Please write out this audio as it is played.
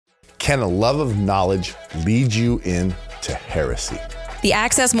can a love of knowledge lead you into heresy? The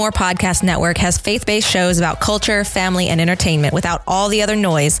Access More Podcast Network has faith-based shows about culture, family, and entertainment without all the other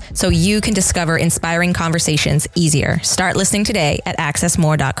noise, so you can discover inspiring conversations easier. Start listening today at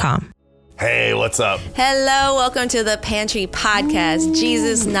accessmore.com. Hey, what's up? Hello, welcome to the Pantry Podcast.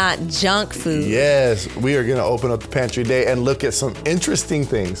 Jesus, not junk food. Yes, we are going to open up the pantry today and look at some interesting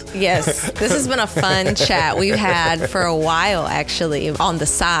things. Yes, this has been a fun chat we've had for a while, actually, on the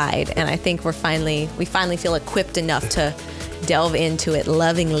side, and I think we finally feel equipped enough to delve into it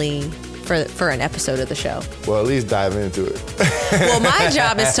lovingly for an episode of the show. Well, at least dive into it. Well, my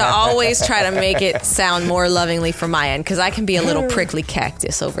job is to always try to make it sound more lovingly from my end, because I can be a little prickly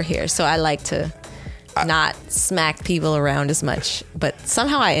cactus over here. So I like to not smack people around as much, but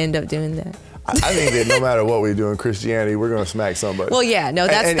somehow I end up doing that. I think that no matter what we do in Christianity, we're going to smack somebody. Well, yeah, no,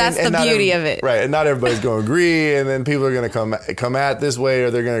 that's the beauty of it. Right, and not everybody's going to agree, and then people are going to come at this way,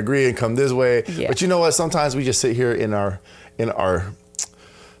 or they're going to agree and come this way. Yeah. But you know what? Sometimes we just sit here in our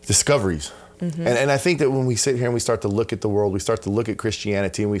discoveries. Mm-hmm. And I think that when we sit here and we start to look at the world, we start to look at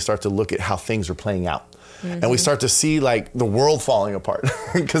Christianity, and we start to look at how things are playing out. Mm-hmm. And we start to see like the world falling apart.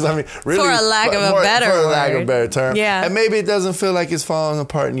 Because I mean, really, for a lack of a better term. Yeah. And maybe it doesn't feel like it's falling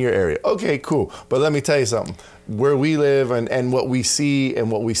apart in your area. Okay, cool. But let me tell you something. Where we live and what we see on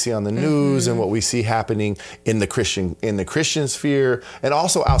the news, mm-hmm. and what we see happening in the Christian sphere, and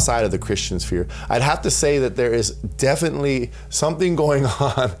also outside of the Christian sphere, I'd have to say that there is definitely something going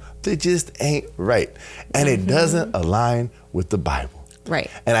on that just ain't right. And mm-hmm. it doesn't align with the Bible.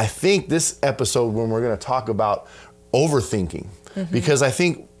 Right. And I think this episode, when we're going to talk about overthinking, mm-hmm. because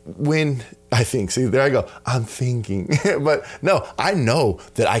see, there I go, I'm thinking. But no, I know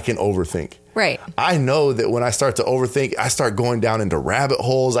that I can overthink. Right. I know that when I start to overthink, I start going down into rabbit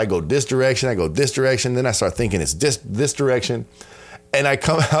holes. I go this direction, then I start thinking it's this direction. And I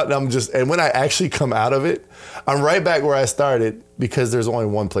come out and when I actually come out of it, I'm right back where I started, because there's only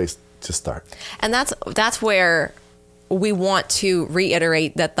one place to start. And that's where we want to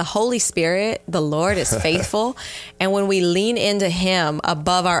reiterate that the Holy Spirit, the Lord, is faithful. And when we lean into him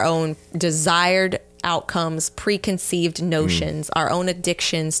above our own desired outcomes, preconceived notions, our own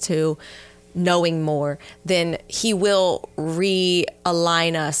addictions to knowing more, then he will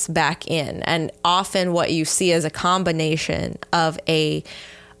realign us back in. And often what you see is a combination of a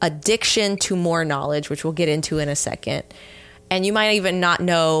addiction to more knowledge, which we'll get into in a second. And you might even not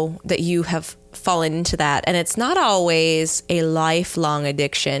know that you have fallen into that. And it's not always a lifelong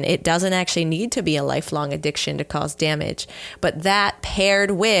addiction. It doesn't actually need to be a lifelong addiction to cause damage. But that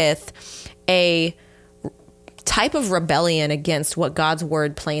paired with a type of rebellion against what God's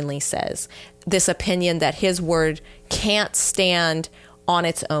word plainly says, this opinion that his word can't stand on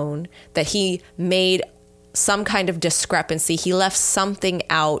its own, that he made some kind of discrepancy. He left something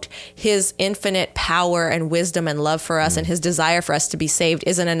out. His infinite power and wisdom and love for us and his desire for us to be saved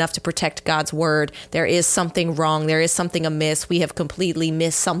isn't enough to protect God's word. There is something wrong. There is something amiss. We have completely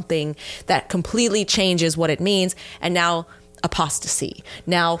missed something that completely changes what it means. And now apostasy,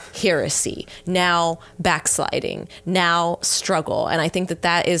 now heresy, now backsliding, now struggle. And I think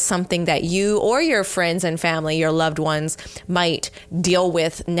that is something that you or your friends and family, your loved ones, might deal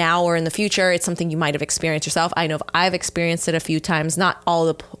with now or in the future. It's something you might have experienced yourself. I know I've experienced it a few times, not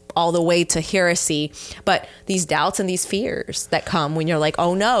all the way to heresy, but these doubts and these fears that come when you're like,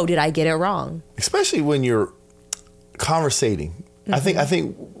 oh no, did I get it wrong? Especially when you're conversating. Mm-hmm. I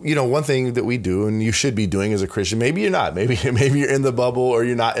think, one thing that we do, and you should be doing as a Christian, maybe you're not, maybe you're in the bubble or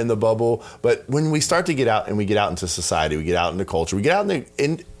you're not in the bubble. But when we start to get out and we get out into society, we get out into culture, we get out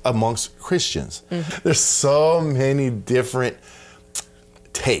in amongst Christians, mm-hmm. there's so many different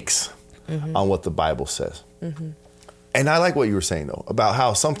takes mm-hmm. on what the Bible says. Mm-hmm. And I like what you were saying, though, about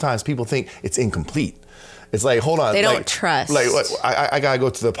how sometimes people think it's incomplete. It's like, hold on. They don't trust. Like, I got to go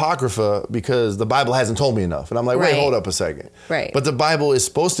to the Apocrypha because the Bible hasn't told me enough. And I'm like, wait, hold up a second. Right. But the Bible is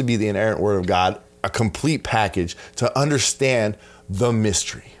supposed to be the inerrant word of God, a complete package to understand the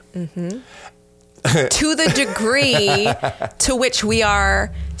mystery. Mm-hmm. To the degree to which we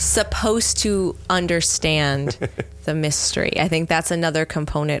are supposed to understand the mystery. I think that's another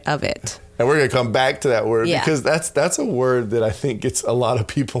component of it. And we're going to come back to that word because that's a word that I think gets a lot of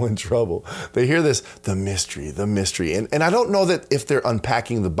people in trouble. They hear this, the mystery. And I don't know that if they're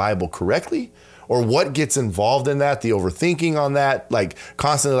unpacking the Bible correctly or what gets involved in that, the overthinking on that, like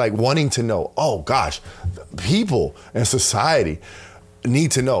constantly like wanting to know, oh gosh, people and society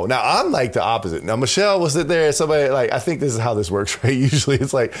need to know. Now, I'm like the opposite. Now, Michelle was there, somebody like, I think this is how this works, right? Usually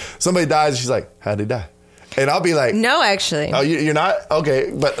it's like somebody dies and she's like, how'd they die? And I'll be like, no, actually. Oh, you're not? Okay.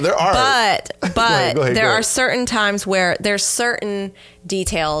 But there are. But Go ahead, there are certain times where there's certain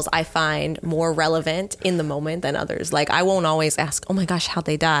details I find more relevant in the moment than others. Like, I won't always ask, oh my gosh, how'd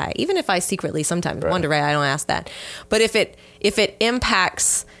they die? Even if I secretly sometimes wonder, right? I don't ask that. But if it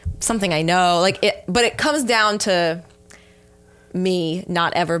impacts something I know, but it comes down to me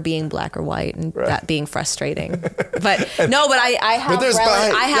not ever being black or white, and that being frustrating. But I have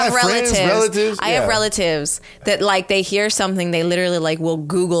relatives. I have relatives that like they hear something, they literally like will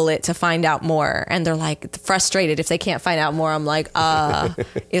Google it to find out more, and they're like frustrated if they can't find out more. I'm like,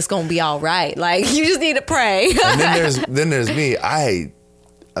 it's gonna be all right. Like, you just need to pray. And then there's me.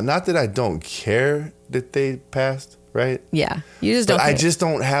 Not that I don't care that they passed. Right? Yeah. You just don't. I just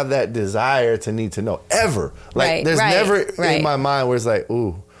don't have that desire to need to know ever. Like, there's never in my mind where it's like,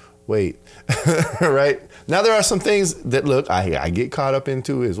 ooh, wait. Right? Now, there are some things that, look, I get caught up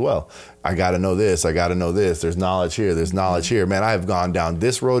into as well. I got to know this. I got to know this. There's knowledge here. There's knowledge here. Man, I've gone down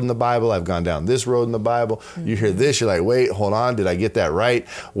this road in the Bible. I've gone down this road in the Bible. Mm-hmm. You hear this. You're like, wait, hold on. Did I get that right?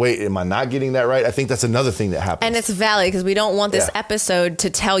 Wait, am I not getting that right? I think that's another thing that happens. And it's valid, because we don't want this episode to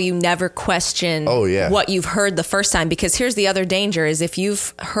tell you never question what you've heard the first time. Because here's the other danger is if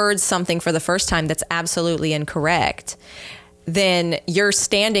you've heard something for the first time that's absolutely incorrect, then you're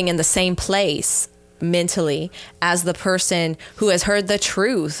standing in the same place mentally as the person who has heard the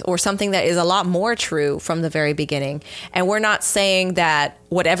truth or something that is a lot more true from the very beginning. And we're not saying that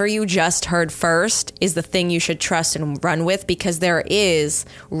whatever you just heard first is the thing you should trust and run with, because there is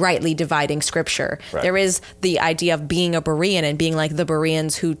rightly dividing scripture. Right. There is the idea of being a Berean and being like the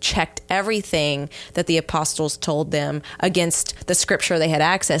Bereans who checked everything that the apostles told them against the scripture they had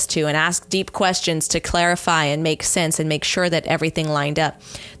access to and asked deep questions to clarify and make sense and make sure that everything lined up.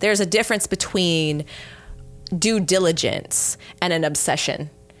 There's a difference between due diligence and an obsession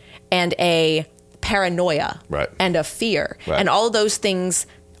and a paranoia and a fear. And all of those things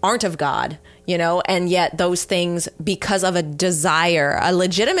aren't of God, and yet those things, because of a desire, a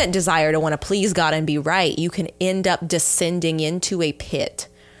legitimate desire to want to please God and be right, you can end up descending into a pit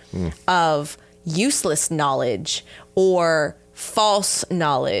of useless knowledge or false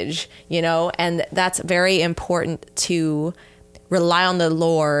knowledge, and that's very important to rely on the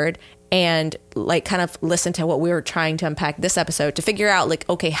Lord and like kind of listen to what we were trying to unpack this episode to figure out, like,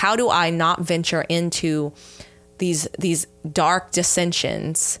 okay, how do I not venture into these dark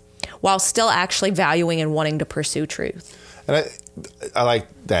dissensions while still actually valuing and wanting to pursue truth? And I like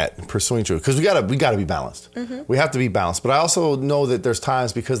that, pursuing truth, because we gotta be balanced. Mm-hmm. We have to be balanced. But I also know that there's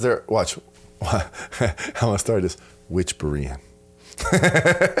times, because watch, I'm gonna start this. Which Berean?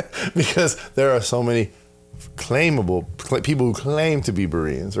 Because there are so many people who claim to be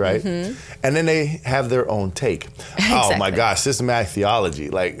Bereans, right? Mm-hmm. And then they have their own take. Exactly. Oh my gosh, systematic theology.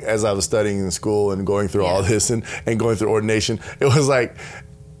 Like, as I was studying in school and going through all this and going through ordination, it was like,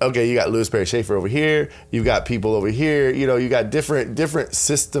 okay, you got Lewis Perry Schaefer over here, you've got people over here, you got different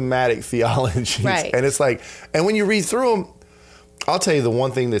systematic theologies. Right. And it's like, and when you read through them, I'll tell you the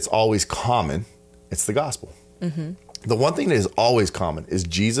one thing that's always common, it's the gospel. Mm-hmm. The one thing that is always common is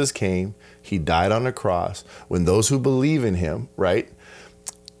Jesus came, he died on the cross. When those who believe in him, right,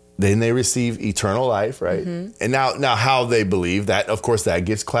 then they receive eternal life, right? Mm-hmm. And now how they believe, that, of course, that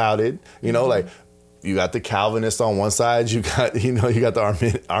gets clouded. Like, you got the Calvinists on one side, you got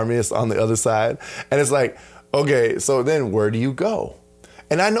the Arminists on the other side. And it's like, okay, so then where do you go?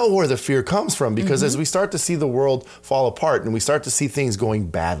 And I know where the fear comes from, because as we start to see the world fall apart and we start to see things going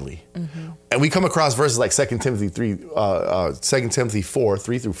badly, and we come across verses like 2 Timothy 4,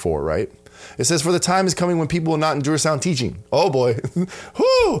 3 through 4, right? It says, for the time is coming when people will not endure sound teaching. Oh boy.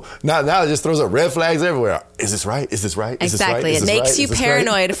 Whoo! Now it just throws up red flags everywhere. Is this right? Is this right? Is exactly. This right? It makes you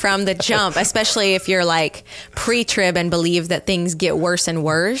paranoid from the jump, especially if you're like pre-trib and believe that things get worse and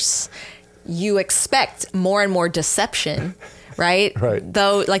worse. You expect more and more deception. Right?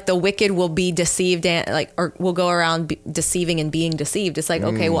 Though, like, the wicked will be deceived or will go around deceiving and being deceived. It's like,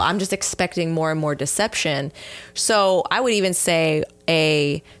 okay, well, I'm just expecting more and more deception. So I would even say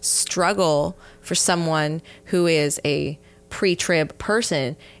a struggle for someone who is a pre-trib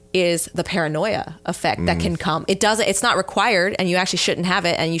person is the paranoia effect that can come. It's not required, and you actually shouldn't have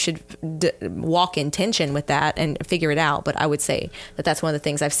it, and you should walk in tension with that and figure it out. But I would say that that's one of the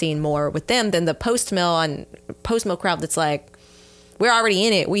things I've seen more with them than the post-mill crowd that's like, we're already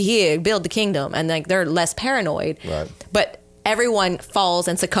in it. We here, build the kingdom. And like, they're less paranoid. Right. But everyone falls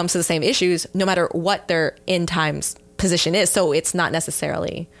and succumbs to the same issues, no matter what their end times position is. So it's not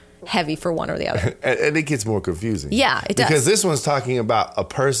necessarily heavy for one or the other. And it gets more confusing. Yeah, it does. Because this one's talking about a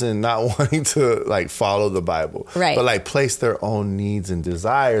person not wanting to like follow the Bible, right? But like place their own needs and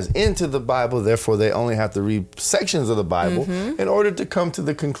desires into the Bible. Therefore, they only have to read sections of the Bible in order to come to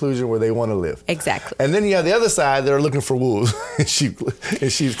the conclusion where they want to live. Exactly. And then you have the other side that are looking for wolves and sheep's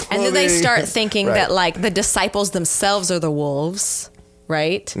clothing. And then they start thinking that like the disciples themselves are the wolves.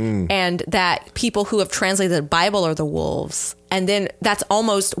 Right? And that people who have translated the Bible are the wolves. And then that's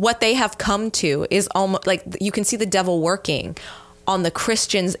almost what they have come to is almost like you can see the devil working on the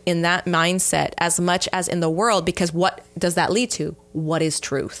Christians in that mindset as much as in the world, because what does that lead to? What is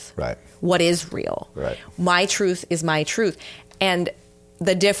truth? Right. What is real? Right. My truth is my truth. And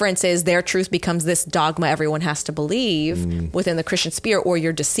the difference is their truth becomes this dogma everyone has to believe within the Christian spirit, or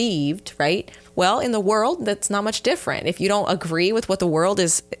you're deceived, right? Well, in the world, that's not much different. If you don't agree with what the world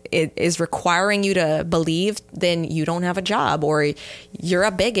is requiring you to believe, then you don't have a job, or you're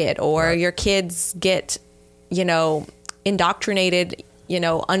a bigot, or your kids get, indoctrinated,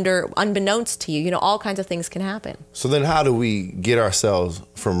 unbeknownst to you. All kinds of things can happen. So then how do we get ourselves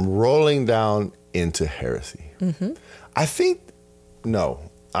from rolling down into heresy? I think, no,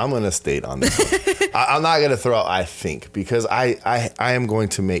 I'm going to state on this one. I'm not going to throw out I think, because I am going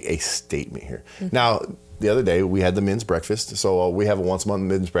to make a statement here. Now, the other day we had the men's breakfast. So we have a once a month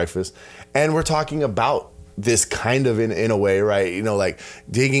men's breakfast, and we're talking about this kind of in a way, right? Like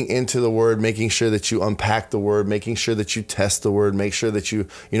digging into the word, making sure that you unpack the word, making sure that you test the word, make sure that you're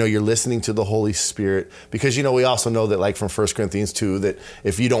listening to the Holy Spirit, because, we also know that, like from 1 Corinthians 2, that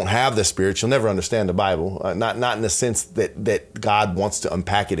if you don't have the Spirit, you'll never understand the Bible. Not in the sense that God wants to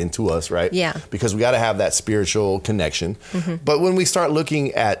unpack it into us, right? Yeah. Because we got to have that spiritual connection. But when we start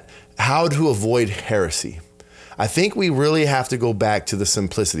looking at how to avoid heresy, I think we really have to go back to the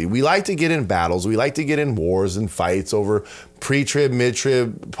simplicity. We like to get in battles. We like to get in wars and fights over pre-trib,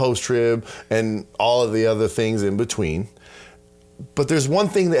 mid-trib, post-trib, and all of the other things in between. But there's one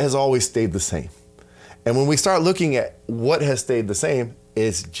thing that has always stayed the same. And when we start looking at what has stayed the same,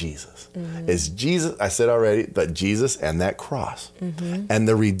 it's Jesus. It's Jesus, I said already, but Jesus and that cross. And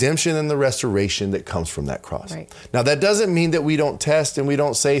the redemption and the restoration that comes from that cross. Right. Now, that doesn't mean that we don't test and we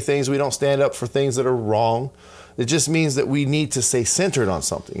don't say things, we don't stand up for things that are wrong. It just means that we need to stay centered on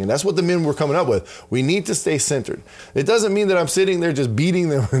something. And that's what the men were coming up with. We need to stay centered. It doesn't mean that I'm sitting there just beating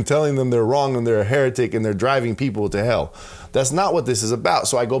them and telling them they're wrong and they're a heretic and they're driving people to hell. That's not what this is about.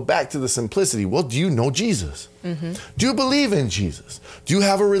 So I go back to the simplicity. Well, do you know Jesus? Do you believe in Jesus? Do you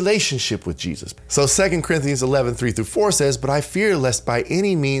have a relationship with Jesus? So 2 Corinthians 11:3-4 says, "But I fear lest by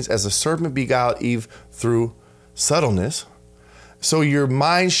any means as the serpent beguiled Eve through subtleness, so your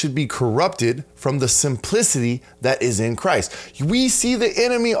mind should be corrupted from the simplicity that is in Christ." We see the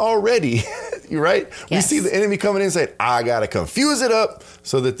enemy already, right? Yes. We see the enemy coming in and saying, I got to confuse it up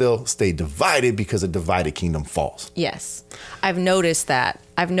so that they'll stay divided, because a divided kingdom falls. Yes. I've noticed that.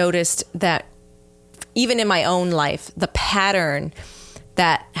 Even in my own life, the pattern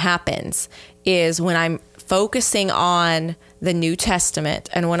that happens is when I'm focusing on the New Testament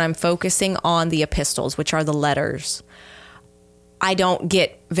and when I'm focusing on the epistles, which are the letters, I don't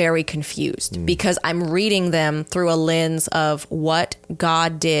get very confused because I'm reading them through a lens of what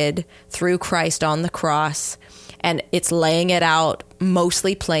God did through Christ on the cross, and it's laying it out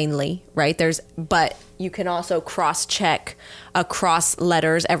mostly plainly, right? But you can also cross-check across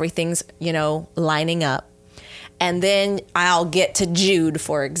letters. Everything's, lining up. And then I'll get to Jude,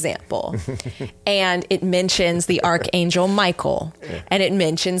 for example, and it mentions the Archangel Michael, and it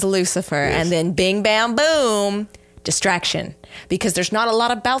mentions Lucifer, and then bing, bam, boom, distraction, because there's not a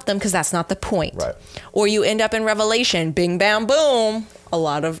lot about them, because that's not the point. Right. Or you end up in Revelation, bing, bam, boom, a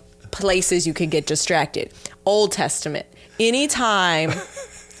lot of places you could get distracted. Old Testament, anytime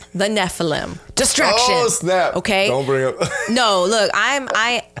the Nephilim, distraction. Oh, snap. Okay. Don't bring up. No, look,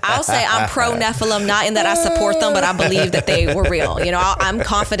 I'll say I'm pro Nephilim, not in that I support them, but I believe that they were real. I'm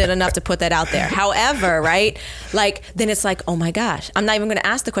confident enough to put that out there. However, right, then it's like, oh my gosh, I'm not even going to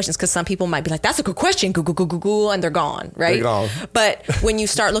ask the questions, because some people might be like, that's a good question, Google, and they're gone, right? They're gone. But when you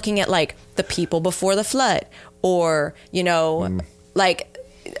start looking at the people before the flood, or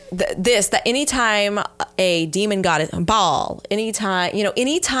that anytime a demon god is Baal,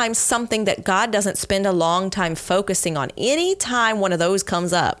 anytime something that God doesn't spend a long time focusing on, anytime one of those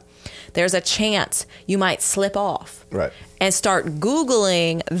comes up, there's a chance you might slip off, right, and start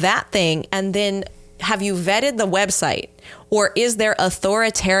Googling that thing, and then have you vetted the website? Or is there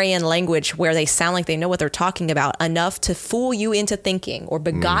authoritarian language where they sound like they know what they're talking about enough to fool you into thinking or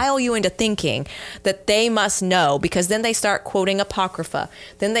beguile you into thinking that they must know? Because then they start quoting Apocrypha.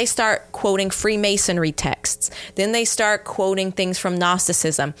 Then they start quoting Freemasonry texts. Then they start quoting things from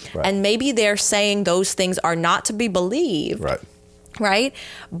Gnosticism. Right. And maybe they're saying those things are not to be believed. Right. Right?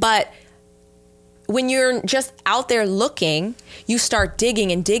 But when you're just out there looking, you start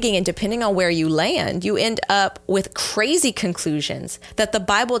digging, and depending on where you land, you end up with crazy conclusions that the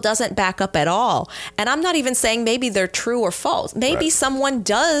Bible doesn't back up at all. And I'm not even saying maybe they're true or false. Maybe someone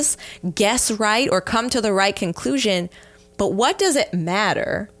does guess right or come to the right conclusion, but what does it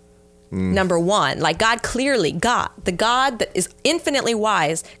matter? Number one, like God, the God that is infinitely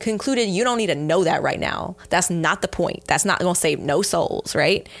wise, concluded you don't need to know that right now. That's not the point. That's not going to save no souls,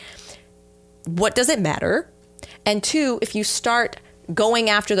 right? What does it matter? And two, if you start going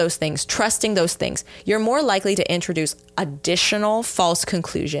after those things, trusting those things, you're more likely to introduce additional false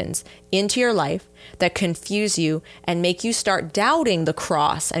conclusions into your life that confuse you and make you start doubting the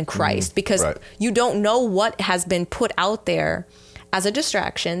cross and Christ because you don't know what has been put out there as a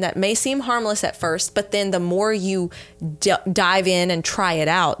distraction that may seem harmless at first, but then the more you dive in and try it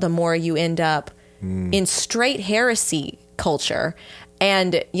out, the more you end up in straight heresy culture.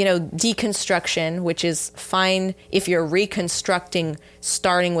 And, deconstruction, which is fine if you're reconstructing,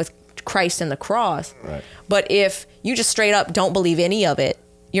 starting with Christ and the cross. Right. But if you just straight up don't believe any of it,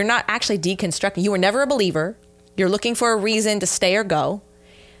 you're not actually deconstructing. You were never a believer. You're looking for a reason to stay or go.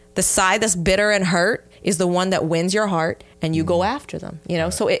 The side that's bitter and hurt is the one that wins your heart, and you go after them.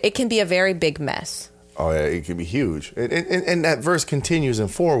 So it can be a very big mess. Oh, yeah, it can be huge. And that verse continues in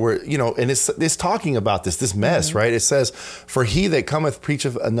 4 where, and it's talking about this mess, right? It says, for he that cometh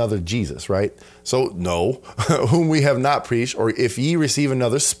preacheth another Jesus, right? So no, whom we have not preached, or if ye receive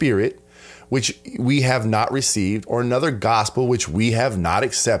another spirit, which we have not received, or another gospel, which we have not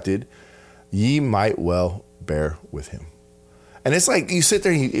accepted, ye might well bear with him. And it's like you sit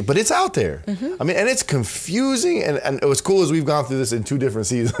there, but it's out there. I mean, and it's confusing. And it was cool as we've gone through this in 2 different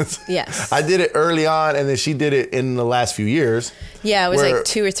seasons. Yes. I did it early on, and then she did it in the last few years. Yeah, it was like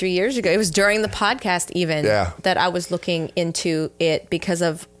 2 or 3 years ago. It was during the podcast even that I was looking into it because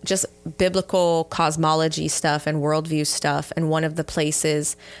of just biblical cosmology stuff and worldview stuff. And one of the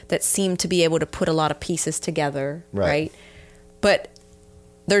places that seemed to be able to put a lot of pieces together, right? But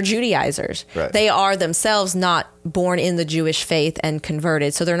they're Judaizers. Right. They are themselves not born in the Jewish faith and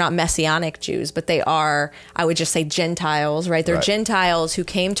converted. So they're not Messianic Jews, but they are, I would just say, Gentiles, right? They're Gentiles who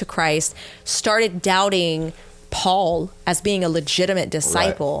came to Christ, started doubting Paul as being a legitimate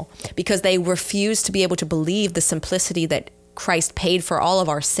disciple because they refused to be able to believe the simplicity that Christ paid for all of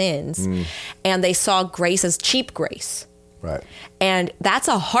our sins. And they saw grace as cheap grace. Right. And that's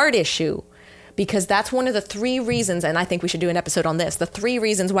a hard issue. Because that's one of the 3 reasons, and I think we should do an episode on this, the 3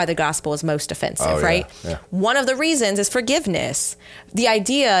 reasons why the gospel is most offensive, right? Yeah. One of the reasons is forgiveness. The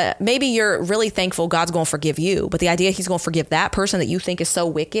idea, maybe you're really thankful God's going to forgive you, but the idea he's going to forgive that person that you think is so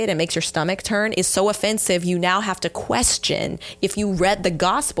wicked and makes your stomach turn is so offensive, you now have to question if you read the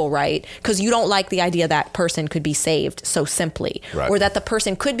gospel right, because you don't like the idea that person could be saved so simply, or that the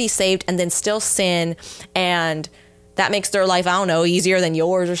person could be saved and then still sin, and that makes their life, I don't know, easier than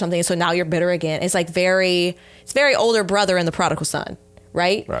yours or something. So now you're bitter again. It's like very older brother and the prodigal son,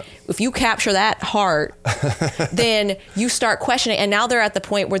 right? If you capture that heart, then you start questioning. And now they're at the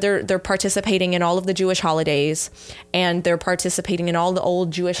point where they're participating in all of the Jewish holidays, and they're participating in all the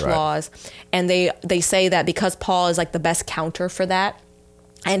old Jewish laws. And they say that because Paul is like the best counter for that,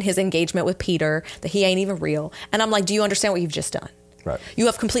 and his engagement with Peter, that he ain't even real. And I'm like, do you understand what you've just done? Right. You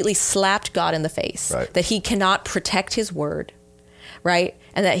have completely slapped God in the face, that he cannot protect his word, right?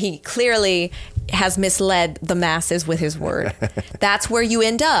 And that he clearly has misled the masses with his word. That's where you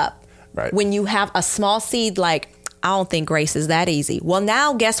end up when you have a small seed like, I don't think grace is that easy. Well,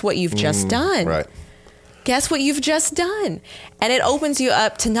 now guess what you've just done? Right. Guess what you've just done? And it opens you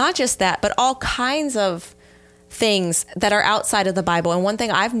up to not just that, but all kinds of things that are outside of the Bible. And one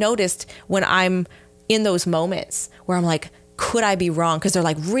thing I've noticed when I'm in those moments where I'm like, could I be wrong? Because they're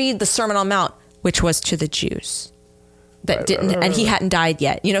like, read the Sermon on the Mount, which was to the Jews that didn't, and he hadn't died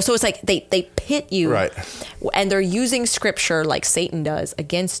yet. So it's like they pit you, and they're using scripture like Satan does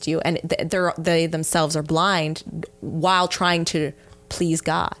against you, and they themselves are blind while trying to please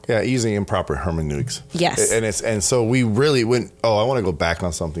God. Yeah, using improper hermeneutics. Yes, and so we really went. Oh, I want to go back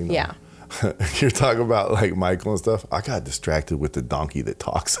on something, though. Yeah. You're talking about like Michael and stuff. I got distracted with the donkey that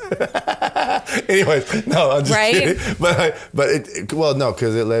talks. Anyways, no, I'm just kidding. But no,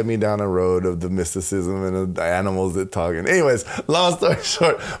 because it led me down a road of the mysticism and the animals that talk. And anyways, long story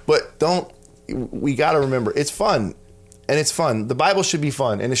short, but don't we got to remember it's fun. And it's fun. The Bible should be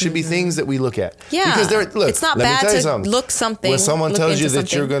fun, and it should be things that we look at. Yeah, because look, it's not bad to look something. When someone tells you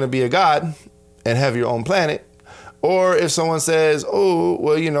that you're going to be a god and have your own planet, or if someone says, "Oh,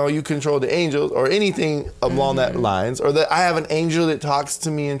 well, you control the angels," or anything along that lines, or that I have an angel that talks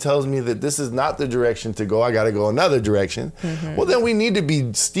to me and tells me that this is not the direction to go. I got to go another direction. Well, then we need to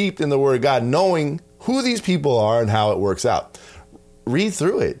be steeped in the Word of God, knowing who these people are and how it works out. Read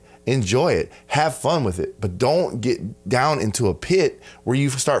through it. Enjoy it. Have fun with it. But don't get down into a pit where you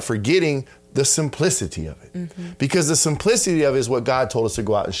start forgetting the simplicity of it. Because the simplicity of it is what God told us to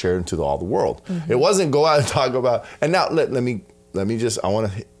go out and share into all the world. It wasn't go out and talk about, and now let me just, I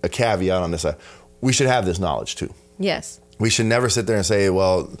want a caveat on this side. We should have this knowledge too. Yes. We should never sit there and say,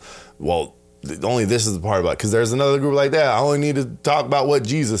 well, only this is the part about it. Because there's another group like that. I only need to talk about what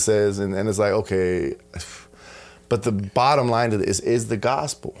Jesus says. And it's like, okay. But the bottom line to this is the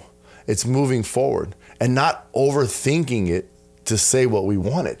gospel. It's moving forward and not overthinking it to say what we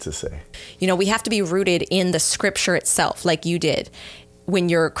want it to say. We have to be rooted in the scripture itself, like you did when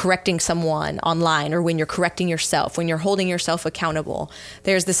you're correcting someone online, or when you're correcting yourself, when you're holding yourself accountable.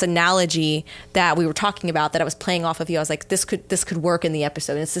 There's this analogy that we were talking about that I was playing off of you. I was like, this could work in the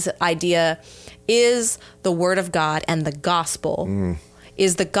episode. It's this idea, is the word of God and the gospel,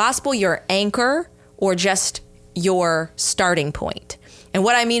 is the gospel your anchor or just your starting point? And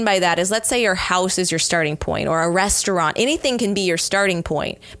what I mean by that is, let's say your house is your starting point, or a restaurant. Anything can be your starting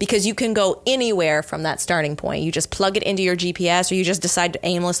point, because you can go anywhere from that starting point. You just plug it into your GPS, or you just decide to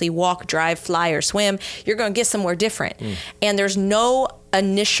aimlessly walk, drive, fly, or swim. You're going to get somewhere different. And there's no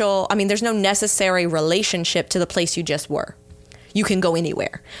there's no necessary relationship to the place you just were. You can go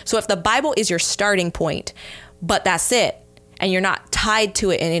anywhere. So if the Bible is your starting point, but that's it, and you're not tied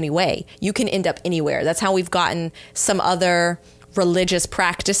to it in any way, you can end up anywhere. That's how we've gotten some other religious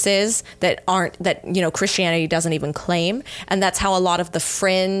practices that Christianity doesn't even claim. And that's how a lot of the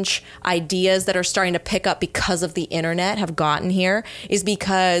fringe ideas that are starting to pick up because of the internet have gotten here, is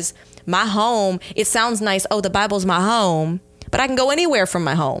because my home, it sounds nice. Oh, the Bible's my home, but I can go anywhere from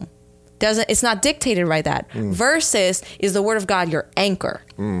my home. It's not dictated by that. Versus, is the word of God your anchor?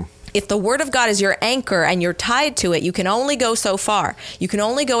 If the word of God is your anchor and you're tied to it, you can only go so far. You can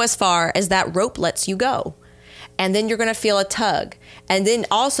only go as far as that rope lets you go. And then you're going to feel a tug. And then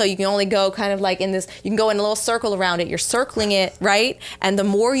also you can only go kind of like in this, you can go in a little circle around it. You're circling it, right? And the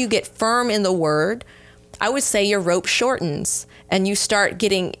more you get firm in the word, I would say your rope shortens and you start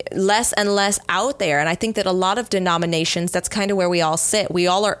getting less and less out there. And I think that a lot of denominations, that's kind of where we all sit. We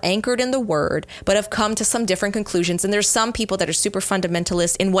all are anchored in the word, but have come to some different conclusions. And there's some people that are super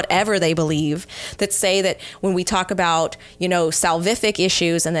fundamentalist in whatever they believe, that say that when we talk about, salvific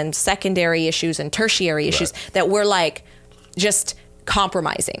issues and then secondary issues and tertiary issues, that we're like just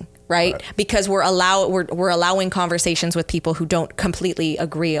compromising. Right? Because we're allowing conversations with people who don't completely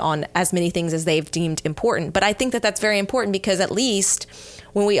agree on as many things as they've deemed important. But I think that that's very important, because at least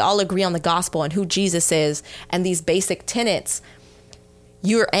when we all agree on the gospel and who Jesus is and these basic tenets,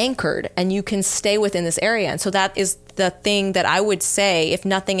 you're anchored and you can stay within this area. And so that is the thing that I would say, if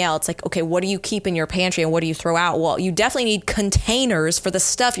nothing else, like, okay, what do you keep in your pantry and what do you throw out? Well, you definitely need containers for the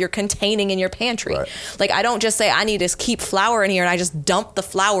stuff you're containing in your pantry. Right. Like, I don't just say I need to keep flour in here and I just dump the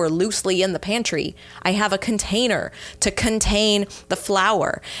flour loosely in the pantry. I have a container to contain the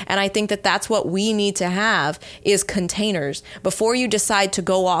flour. And I think that that's what we need to have, is containers. Before you decide to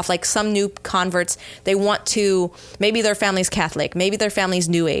go off, like some new converts, they want to, maybe their family's Catholic, maybe their family's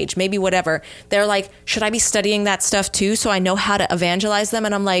New Age, maybe whatever. They're like, should I be studying that stuff too, so I know how to evangelize them?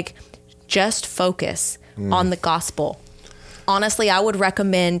 And I'm like, just focus on the gospel. Honestly, I would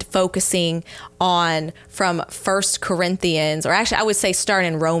recommend focusing on from 1 Corinthians, or actually I would say start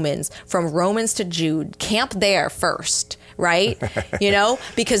in Romans, from Romans to Jude. Camp there first, right?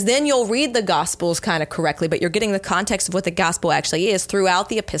 Because then you'll read the gospels kind of correctly, but you're getting the context of what the gospel actually is throughout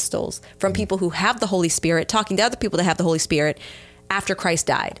the epistles, from people who have the Holy Spirit, talking to other people that have the Holy Spirit after Christ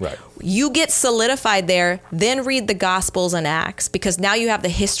died. Right. You get solidified there, then read the Gospels and Acts, because now you have the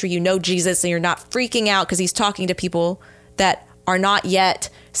history, Jesus, and you're not freaking out because he's talking to people that are not yet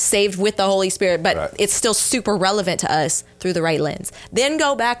saved with the Holy Spirit, but it's still super relevant to us through the right lens. Then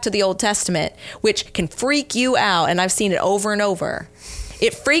go back to the Old Testament, which can freak you out, and I've seen it over and over.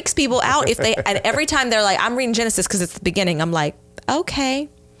 It freaks people out and every time they're like, I'm reading Genesis because it's the beginning. I'm like, okay.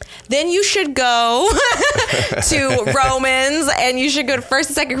 Then you should go to Romans, and you should go to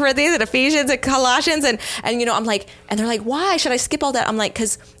 1st and 2nd Corinthians and Ephesians and Colossians. And I'm like, and they're like, why should I skip all that? I'm like,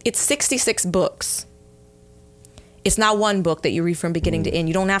 because it's 66 books. It's not one book that you read from beginning to end.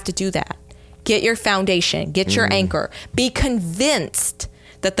 You don't have to do that. Get your foundation, get your anchor. Be convinced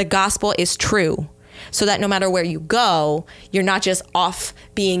that the gospel is true, so that no matter where you go, you're not just off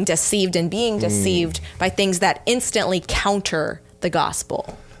being deceived and being deceived by things that instantly counter the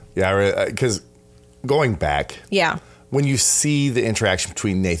gospel. Yeah, because going back, when you see the interaction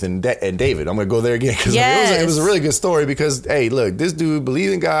between Nathan and David, I'm going to go there again because it was a really good story because, hey, look, this dude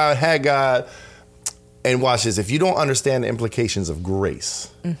believed in God, had God, and watch this. If you don't understand the implications of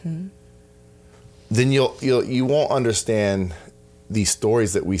grace, then you won't understand these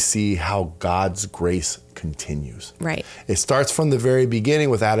stories that we see how God's grace continues. Right. It starts from the very beginning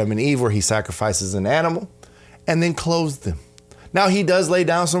with Adam and Eve where he sacrifices an animal and then clothes them. Now he does lay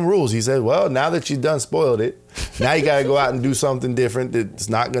down some rules. He said, well, now that you've done spoiled it, now you got to go out and do something different that's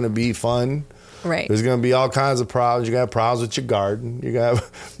not going to be fun. Right. There's going to be all kinds of problems. You're going to have problems with your garden. You're going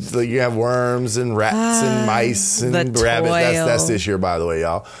to have worms and rats and mice and rabbits. That's this year, by the way,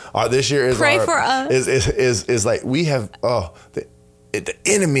 y'all. This year is Pray for us. Is like we have the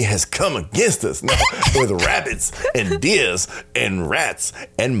enemy has come against us now with rabbits and deers and rats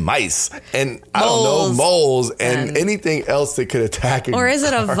and mice and moles and anything else that could attack a Or is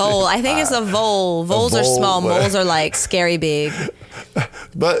it a vole? I think it's a vole. Voles are small. Moles are like scary big.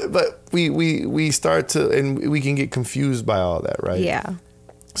 But we start to, and we can get confused by all that, right? Yeah.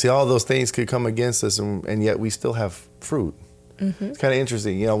 See, all those things could come against us, and yet we still have fruit. It's kind of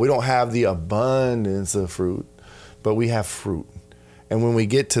interesting. We don't have the abundance of fruit, but we have fruit. And when we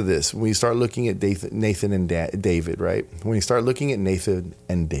get to this, when we start looking at Nathan and David, right? When you start looking at Nathan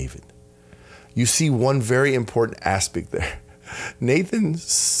and David, you see one very important aspect there. Nathan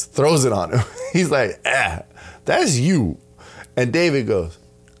throws it on him. He's like, that's you. And David goes,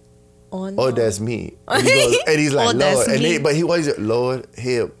 oh, that's me. And he's like, Lord. But he was Lord,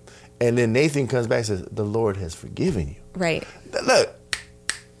 help. And then Nathan comes back and says, the Lord has forgiven you. Right. Look.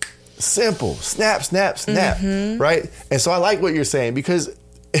 Simple. Snap, snap, snap. Right? And so I like what you're saying because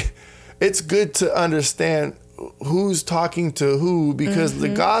it's good to understand who's talking to who because the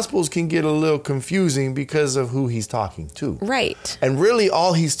Gospels can get a little confusing because of who he's talking to. Right. And really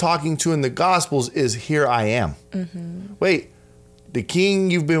all he's talking to in the Gospels is here I am. Wait, the king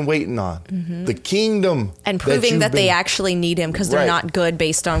you've been waiting on. The kingdom. And proving that they actually need him because they're not good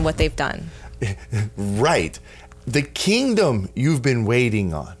based on what they've done. Right. The kingdom you've been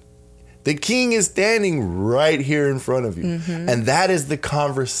waiting on. The king is standing right here in front of you. And that is the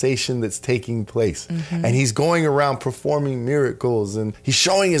conversation that's taking place. And he's going around performing miracles and he's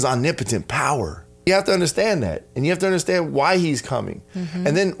showing his omnipotent power. You have to understand that. And you have to understand why he's coming.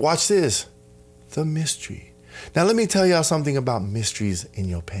 And then watch this, the mystery. Now, let me tell y'all something about mysteries in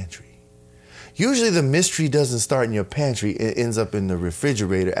your pantry. Usually the mystery doesn't start in your pantry. It ends up in the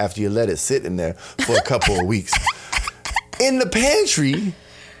refrigerator after you let it sit in there for a couple of weeks. In the pantry...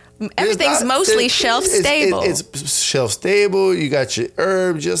 Everything's mostly shelf stable. It's shelf stable. You got your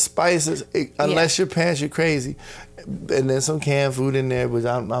herbs, your spices, unless your pantry crazy. And then some canned food in there, which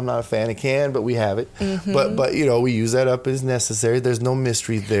I'm not a fan of canned, but we have it. But we use that up as necessary. There's no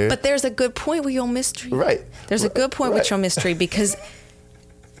mystery there. But there's a good point with your mystery. Right. There's a good point with your mystery because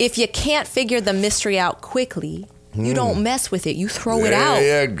if you can't figure the mystery out quickly, you don't mess with it. You throw it out.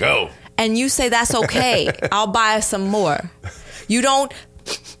 There you go. And you say, that's okay. I'll buy some more. You don't...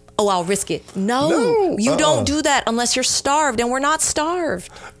 I'll risk it. No, you don't do that unless you're starved, and we're not starved.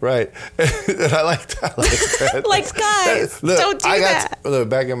 Right. And I like that. Like, guys, look, don't do that. Look,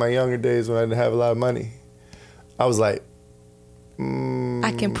 back in my younger days when I didn't have a lot of money, I was like,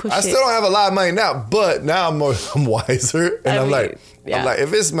 I can push it. I still don't have a lot of money now, but now I'm wiser. And I'm like,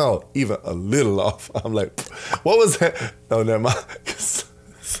 if it smells even a little off, I'm like, what was that? No, never mind.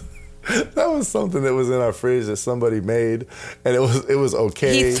 That was something that was in our fridge that somebody made, and it was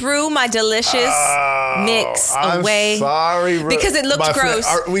okay. He threw my delicious mix away. I'm sorry, because it looked gross.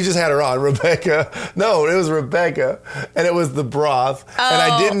 We just had her on, Rebecca. No, it was Rebecca, and it was the broth, and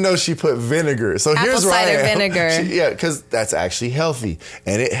I didn't know she put vinegar. So here's where I am. Apple cider vinegar. Because that's actually healthy,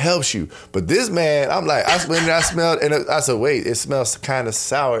 and it helps you. But this man, I'm like, I smelled, and I said, wait, it smells kind of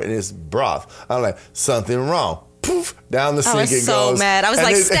sour, and it's broth. I'm like, something wrong. Poof, down the sink it goes. I was so mad. I was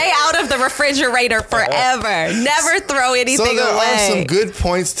like, stay out of the refrigerator forever. Never throw anything away. So there are some good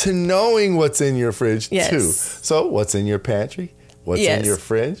points to knowing what's in your fridge, too. So what's in your pantry? What's in your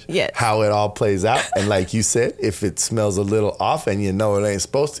fridge? Yes. How it all plays out. And like you said, if it smells a little off and you know it ain't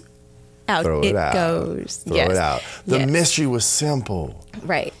supposed to, throw it out. Goes. Throw it out. The mystery was simple.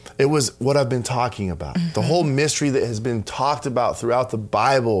 Right. It was what I've been talking about. The whole mystery that has been talked about throughout the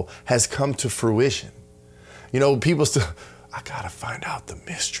Bible has come to fruition. People still, I gotta find out the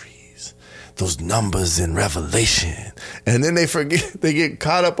mysteries, those numbers in Revelation. And then they get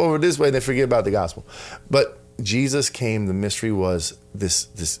caught up over this way and they forget about the gospel. But Jesus came, the mystery was this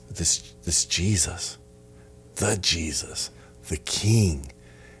Jesus, the King.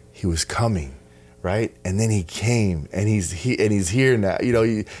 He was coming, right? And then he came, and he's here now. You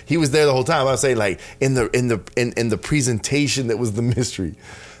know, he was there the whole time. I was saying, like, in the presentation that was the mystery.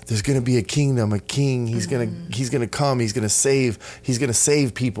 There's gonna be a kingdom, a king. He's gonna come. He's gonna save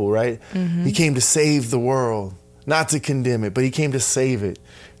people, right? Mm-hmm. He came to save the world, not to condemn it, but he came to save it.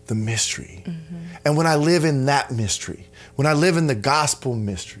 The mystery. Mm-hmm. And when I live in that mystery, when I live in the gospel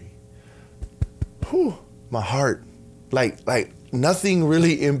mystery, my heart, like nothing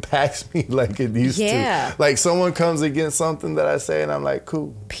really impacts me like it used to. Like someone comes against something that I say and I'm like,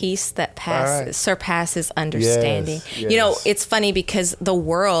 cool. Peace that surpasses understanding. Yes. You know, it's funny because the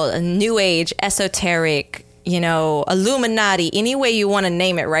world, a new age, esoteric, you know, Illuminati, any way you want to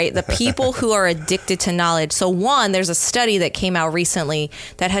name it, right? The people who are addicted to knowledge. So one, there's a study that came out recently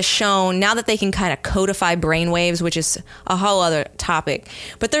that has shown now that they can kind of codify brainwaves, which is a whole other topic,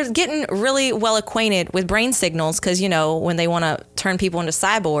 but they're getting really well acquainted with brain signals because, you know, when they want to turn people into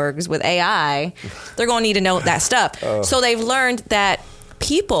cyborgs with AI, they're going to need to know that stuff. So they've learned that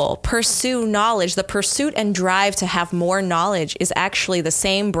people pursue knowledge. The pursuit and drive to have more knowledge is actually the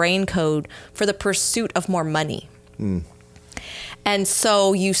same brain code for the pursuit of more money. And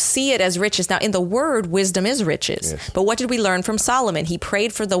so you see it as riches. Now, in the word, wisdom is riches. Yes. But what did we learn from Solomon? He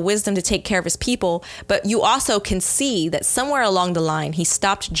prayed for the wisdom to take care of his people. But you also can see that somewhere along the line, he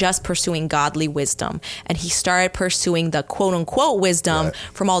stopped just pursuing godly wisdom. And he started pursuing the quote unquote wisdom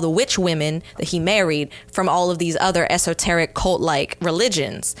from all the witch women that he married from all of these other esoteric cult-like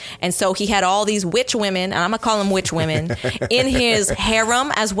religions. And so he had all these witch women, and I'm going to call them witch women, in his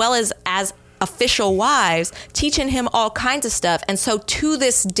harem as well as official wives, teaching him all kinds of stuff. And so to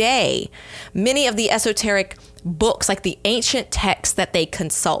this day, many of the esoteric books, like the ancient texts that they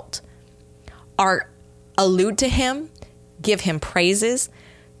consult, allude to him, give him praises,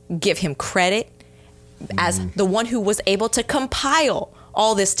 give him credit as the one who was able to compile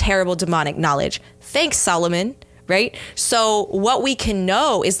all this terrible demonic knowledge. Thanks, Solomon. Right? So what we can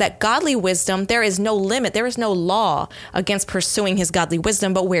know is that godly wisdom, there is no limit. There is no law against pursuing his godly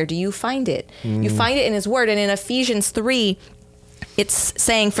wisdom. But where do you find it? You find it in his word. And in Ephesians 3, it's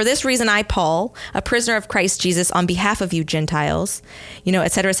saying, for this reason, I, Paul, a prisoner of Christ Jesus, on behalf of you Gentiles, you know,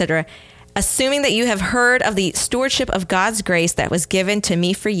 et cetera, assuming that you have heard of the stewardship of God's grace that was given to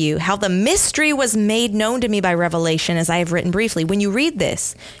me for you, how the mystery was made known to me by revelation, as I have written briefly. When you read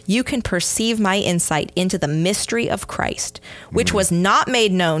this, you can perceive my insight into the mystery of Christ, which was not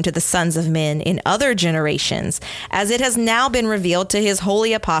made known to the sons of men in other generations, as it has now been revealed to his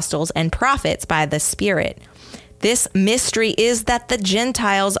holy apostles and prophets by the Spirit. This mystery is that the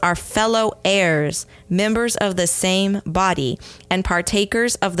Gentiles are fellow heirs, members of the same body, and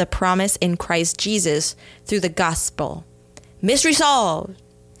partakers of the promise in Christ Jesus through the gospel. Mystery solved.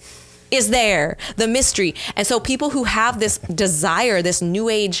 Is there, the mystery. And so people who have this desire, this new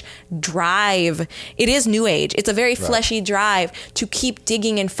age drive, it is new age. It's a very fleshy drive to keep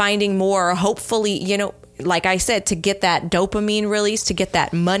digging and finding more, hopefully, you know, like I said, to get that dopamine release, to get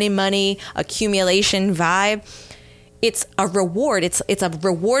that money accumulation vibe. It's a reward. It's a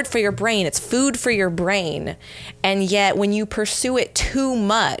reward for your brain. It's food for your brain. And yet when you pursue it too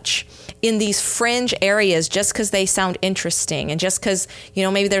much in these fringe areas, just because they sound interesting and just because, you know,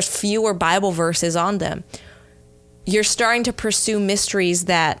 maybe there's fewer Bible verses on them, you're starting to pursue mysteries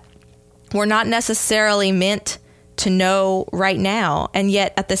that we're not necessarily meant to know right now. And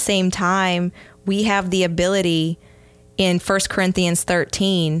yet at the same time, we have the ability in 1 Corinthians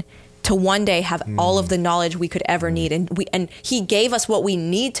 13 to one day have all of the knowledge we could ever need. And he gave us what we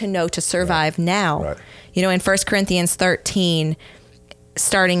need to know to survive now. Right. You know, in 1 Corinthians 13,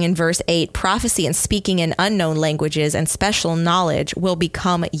 starting in verse 8, prophecy and speaking in unknown languages and special knowledge will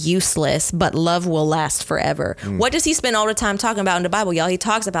become useless, but love will last forever. What does he spend all the time talking about in the Bible, y'all? He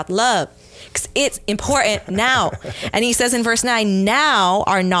talks about love. It's important now. And he says in verse 9, now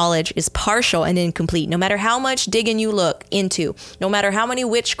our knowledge is partial and incomplete. No matter how much digging you look into, no matter how many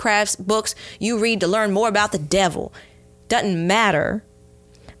witchcraft books you read to learn more about the devil, doesn't matter,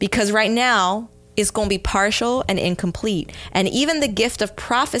 because right now it's going to be partial and incomplete. And even the gift of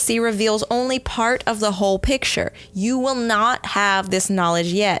prophecy reveals only part of the whole picture. You will not have this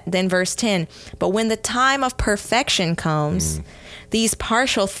knowledge yet. Then verse 10, but when the time of perfection comes, these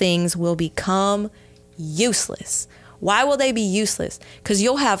partial things will become useless. Why will they be useless? Because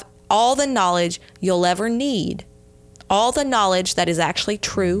you'll have all the knowledge you'll ever need. All the knowledge that is actually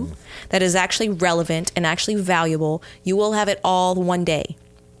true, that is actually relevant and actually valuable, you will have it all one day.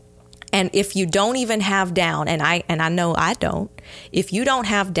 And if you don't even have down, and I know I don't, if you don't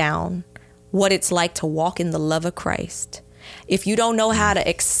have down what it's like to walk in the love of Christ, if you don't know how to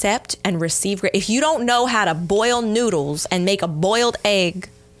accept and receive, if you don't know how to boil noodles and make a boiled egg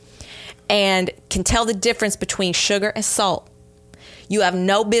and can tell the difference between sugar and salt, you have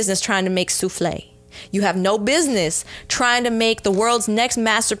no business trying to make souffle. You have no business trying to make the world's next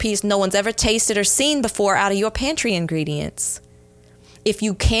masterpiece no one's ever tasted or seen before out of your pantry ingredients. If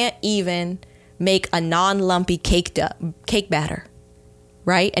you can't even make a non-lumpy cake batter,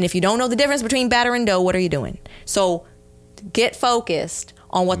 right? And if you don't know the difference between batter and dough, what are you doing? So get focused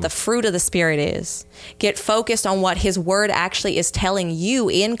on what the fruit of the Spirit is. Get focused on what His Word actually is telling you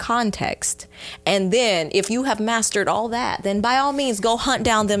in context. And then if you have mastered all that, then by all means, go hunt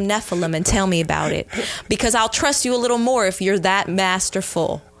down them Nephilim and tell me about it. Because I'll trust you a little more if you're that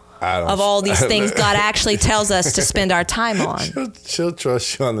masterful of all these things God actually tells us to spend our time on. She'll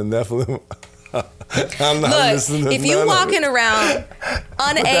trust you on the Nephilim. I'm not Look, listening to if you walking around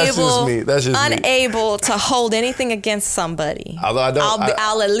unable to hold anything against somebody,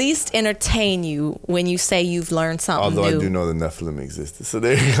 I'll at least entertain you when you say you've learned something new. Although I do know the Nephilim existed, so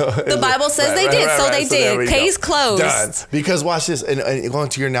there you go. The Bible says they did, so they did. Case closed. Done. Because watch this, and going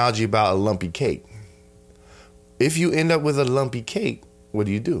to your analogy about a lumpy cake. If you end up with a lumpy cake, what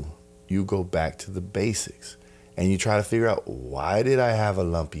do? You go back to the basics, and you try to figure out, why did I have a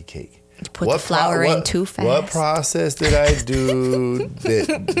lumpy cake? You put the flour in too fast. What process did I do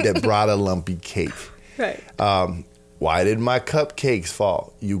that brought a lumpy cake? Right. Why did my cupcakes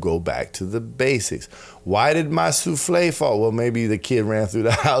fall? You go back to the basics. Why did my souffle fall? Well, maybe the kid ran through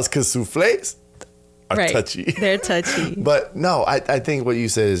the house because souffles are touchy. They're touchy. But no, I think what you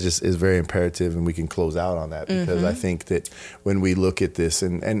said is very imperative, and we can close out on that because I think that when we look at this,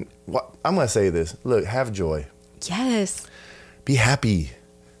 and I'm going to say this, look, have joy. Yes. Be happy.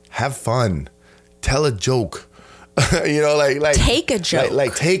 Have fun. Tell a joke. like take a joke.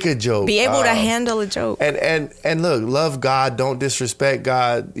 Like take a joke. Be able to handle a joke. And look, love God. Don't disrespect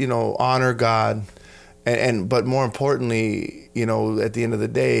God. Honor God. But more importantly, at the end of the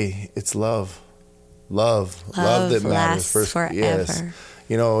day, it's love. Love that matters first. Forever. Yes.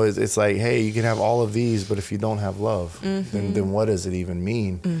 It's like, hey, you can have all of these, but if you don't have love, then what does it even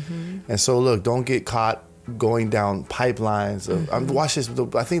mean? And so look, don't get caught going down pipelines of watch this.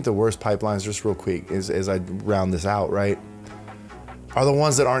 I think the worst pipelines, just real quick, as I round this out, right, are the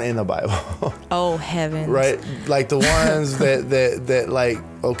ones that aren't in the Bible. Oh heavens. Right? Like the ones that like,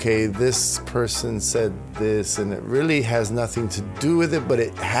 okay, this person said this and it really has nothing to do with it, but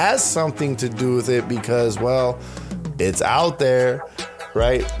it has something to do with it because, well, it's out there.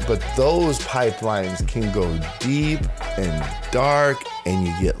 Right? But those pipelines can go deep and dark and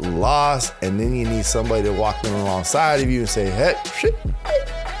you get lost, and then you need somebody to walk alongside of you and say, hey, shit,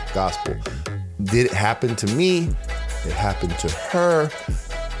 gospel. Did it happen to me? It happened to her.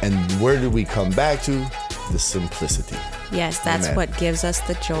 And where did we come back to? The simplicity. Yes, that's Amen. what gives us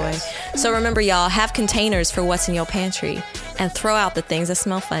the joy. Yes. So remember, y'all, have containers for what's in your pantry and throw out the things that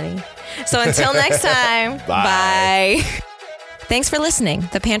smell funny. So until next time, bye. Thanks for listening.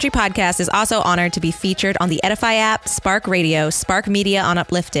 The Pantry Podcast is also honored to be featured on the Edify app, Spark Radio, Spark Media on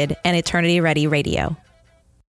Uplifted, and Eternity Ready Radio.